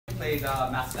played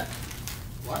Mass Effect.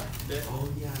 What? Oh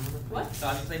yeah, I remember. What? So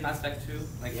have you played Mass Effect 2?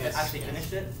 Like actually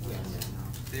finished it? Yeah.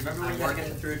 Do you remember when you were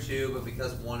getting through 2, but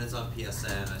because 1 is on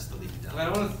PSN, I still leave it down. I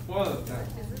don't want to spoil it.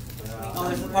 Oh,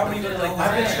 there's the part where you go to like.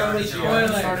 I haven't started it. I haven't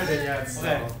Spoiler. started it yet.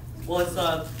 So. Well, it's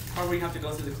the part where you have to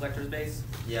go through the collector's base.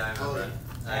 Yeah, I remember.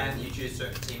 And And you choose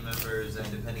certain team members, and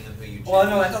depending on who you choose. Well,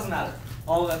 no, that doesn't matter.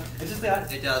 All of them. It's just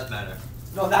that. It does matter.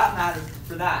 No, that matters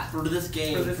for that. For this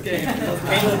game. For this game.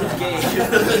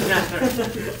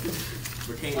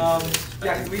 We're king Yeah,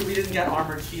 because we didn't get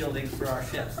armored shielding for our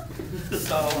ships.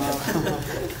 So.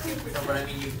 No, but I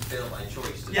mean, you can fail by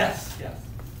choice. Yes. Yes.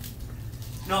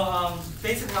 No.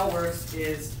 Basically, how it works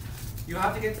is you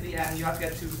have to get to the end. You have to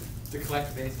get to the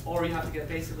collector base, or you have to get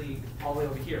basically all the way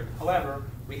over here. However,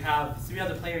 we have 3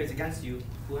 other players against you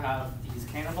who have these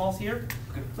cannonballs here,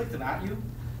 who can flick them at you,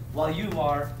 while you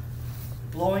are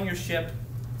blowing your ship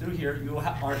through here. You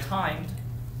are timed.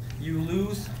 You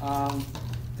lose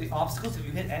the obstacles. If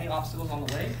you hit any obstacles on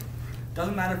the way,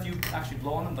 doesn't matter if you actually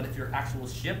blow on them, but if your actual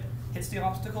ship hits the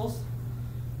obstacles,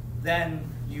 then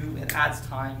it adds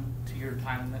time to your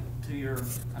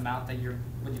amount that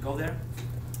when you go there.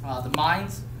 The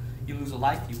mines, you lose a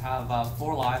life. You have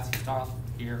 4 lives. You start off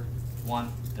here 1.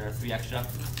 There are 3 extra.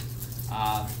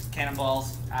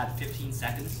 Cannonballs add 15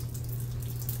 seconds,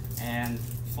 and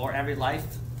for every life,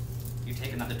 you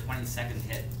take another 20-second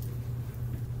hit.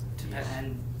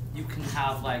 And you can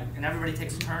have and everybody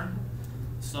takes a turn.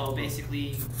 So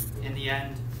basically, in the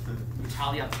end, you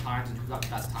tally up the times and who got the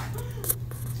best time,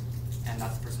 and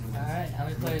that's the person who wins. Alright, how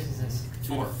many players is this?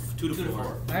 4. 2 to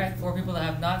 4. Alright, 4 people that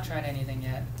have not tried anything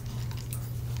yet.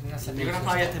 You're gonna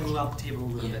probably have to move out the table a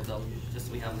little bit though, just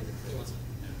so we have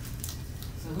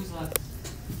So who's left?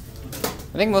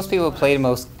 I think most people played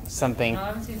something. No, I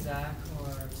haven't seen Zach or...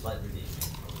 Slightly deep.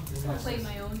 I played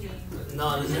my own game.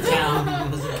 No, it doesn't count.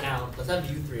 It doesn't count. Let's have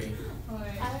you 3.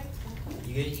 Alright.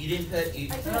 You didn't put.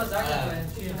 No, Zach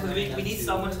Because we need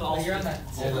someone to also. You're on that.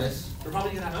 Always. We're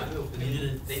probably gonna have to move.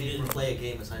 They didn't play a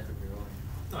game aside from your own.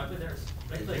 No, I played theirs.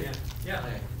 I can play again. Yeah.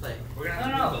 Okay, play. We're gonna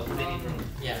have to move though, 'cause they need room.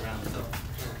 Yeah. Around, so.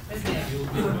 This game.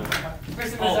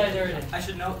 Person decides everything. I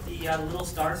should note the little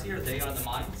stars here, they are the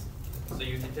mines. So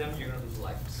you hit them, you're gonna lose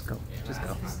life. Just go. Just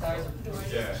go. Stars. Do I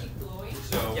Yeah. just keep blowing?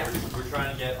 So Yeah. we're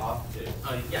trying to get off the table.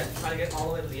 Oh, Yeah, try to get all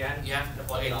the way to the end. Yeah. and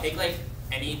plug Okay, it up. take like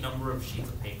any number of sheets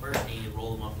of paper and you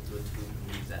roll them up into a tube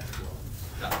and use that to blow.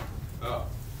 Yeah. Oh.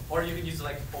 Or you can use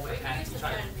like open hand to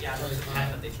try. Yeah, there's a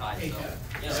hand that they tried. So.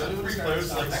 Yeah. So 3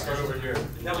 players like start over here.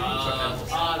 No, we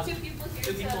need Two people here.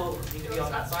 2 people need to be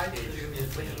on that side, because you're gonna be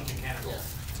flicking the cannonballs.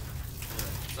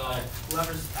 So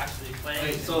whoever's actually playing.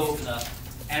 Okay, is so gonna-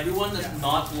 everyone that's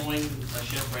not blowing a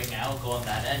ship right now, go on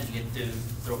that end. You get to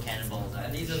throw cannonballs at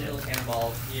And these the are the ship. little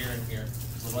cannonballs. Here and here.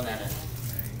 So go on that end.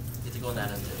 You get to go on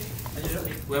that end too. And you don't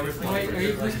need- Whoever's Oh, wait, are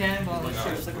you push cannonball? Like,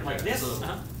 sure, flick them like this,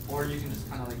 Uh-huh. or you can just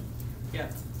kind of like, yeah,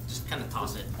 Just kind of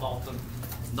toss it. vault them.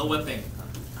 No whipping.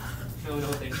 No,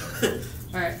 no, they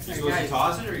Alright, You're supposed to guys.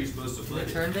 toss it, or are you supposed to flip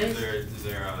it? turn based? Is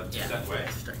there a set way?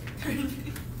 Strike. Okay,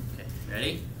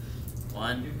 ready?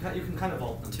 1, You can kind of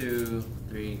vault them. 2,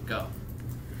 3, go.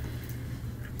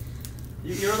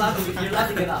 You're allowed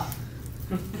to get up.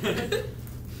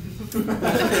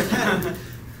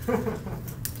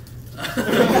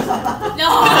 No!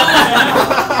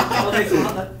 Okay, so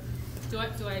how that, Do I?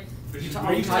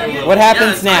 are you tying it? What Yeah,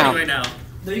 happens it's now? timing right now.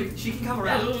 No, she can come Yeah,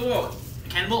 around. whoa.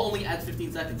 Cannonball only adds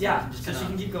 15 seconds. Yeah, Just so she gonna-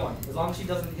 can keep going. As long as she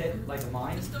doesn't hit like a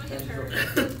mine. Just don't then hit she's her.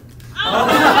 okay.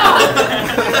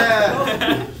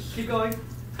 Yeah. Keep going.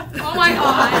 Oh my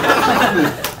god!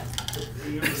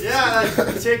 Yeah,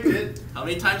 I checked it. How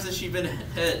many times has she been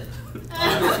hit? She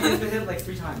has been hit like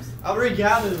 3 times. I'll bring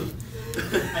Gamu.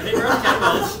 I think we're on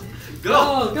cannonballs.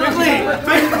 Go! Go, Quickly!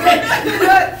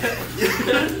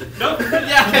 Nope.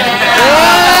 Yeah!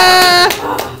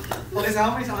 Okay, so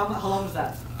how long was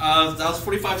that? That was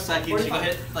 45 seconds. She got 45.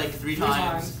 hit like 3 3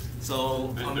 times. times.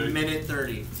 So a minute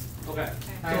 30. Okay.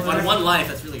 Alright, On 1 life,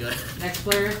 that's really good. next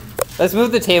player. Let's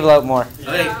move the table out more.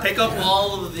 Okay, pick up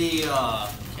all of the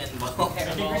cannonballs.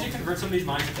 I think we should convert some of these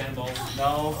mines to cannonballs.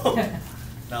 No.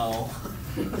 No.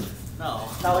 No.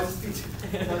 That would just be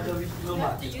that'll be a little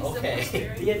much. Use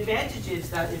Okay. the The advantage is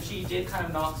that if she did kind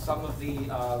of knock some of the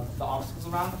obstacles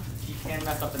around, she can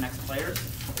mess up the next players.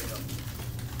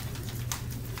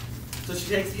 So she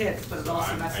takes hits, but it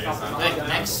also messes up the Okay, other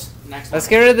next Let's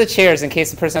get rid of the chairs in case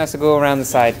the person has to go around the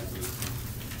side.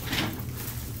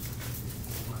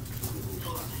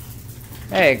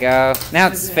 There you go. Now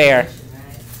it's fair.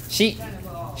 She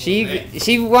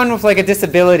won with like a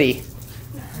disability.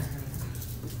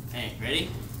 Hey, ready?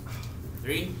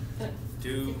 3,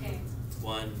 2,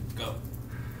 1, go.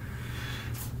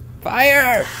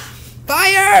 Fire!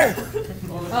 Fire!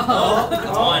 Oh, that's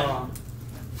one.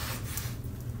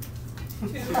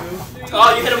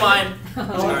 Oh, you hit a mine.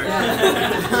 Sorry.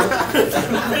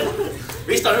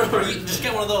 Restart. Just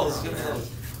get one of those. Get one of those.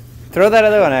 Throw that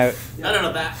other one out.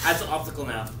 No. That's an obstacle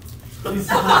now.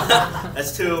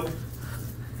 That's two.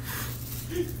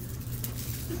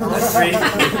 That's three.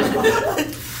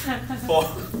 Four.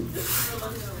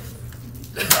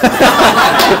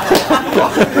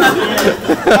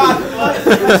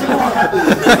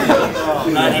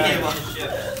 No, he gave up his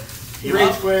ship. He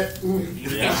rage quit.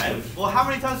 Yeah. Well, how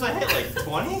many times did I hit? Like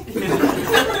 20?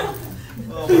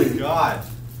 Oh my god.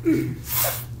 There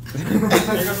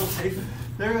goes the tape.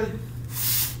 There goes.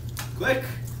 Quick!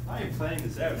 I am planning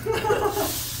this out.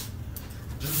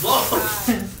 Just blow.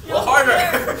 Blow harder.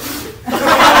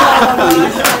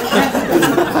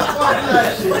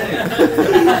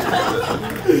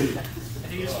 I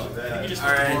think you just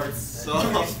Alright, flip the board.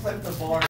 so. Flip the board.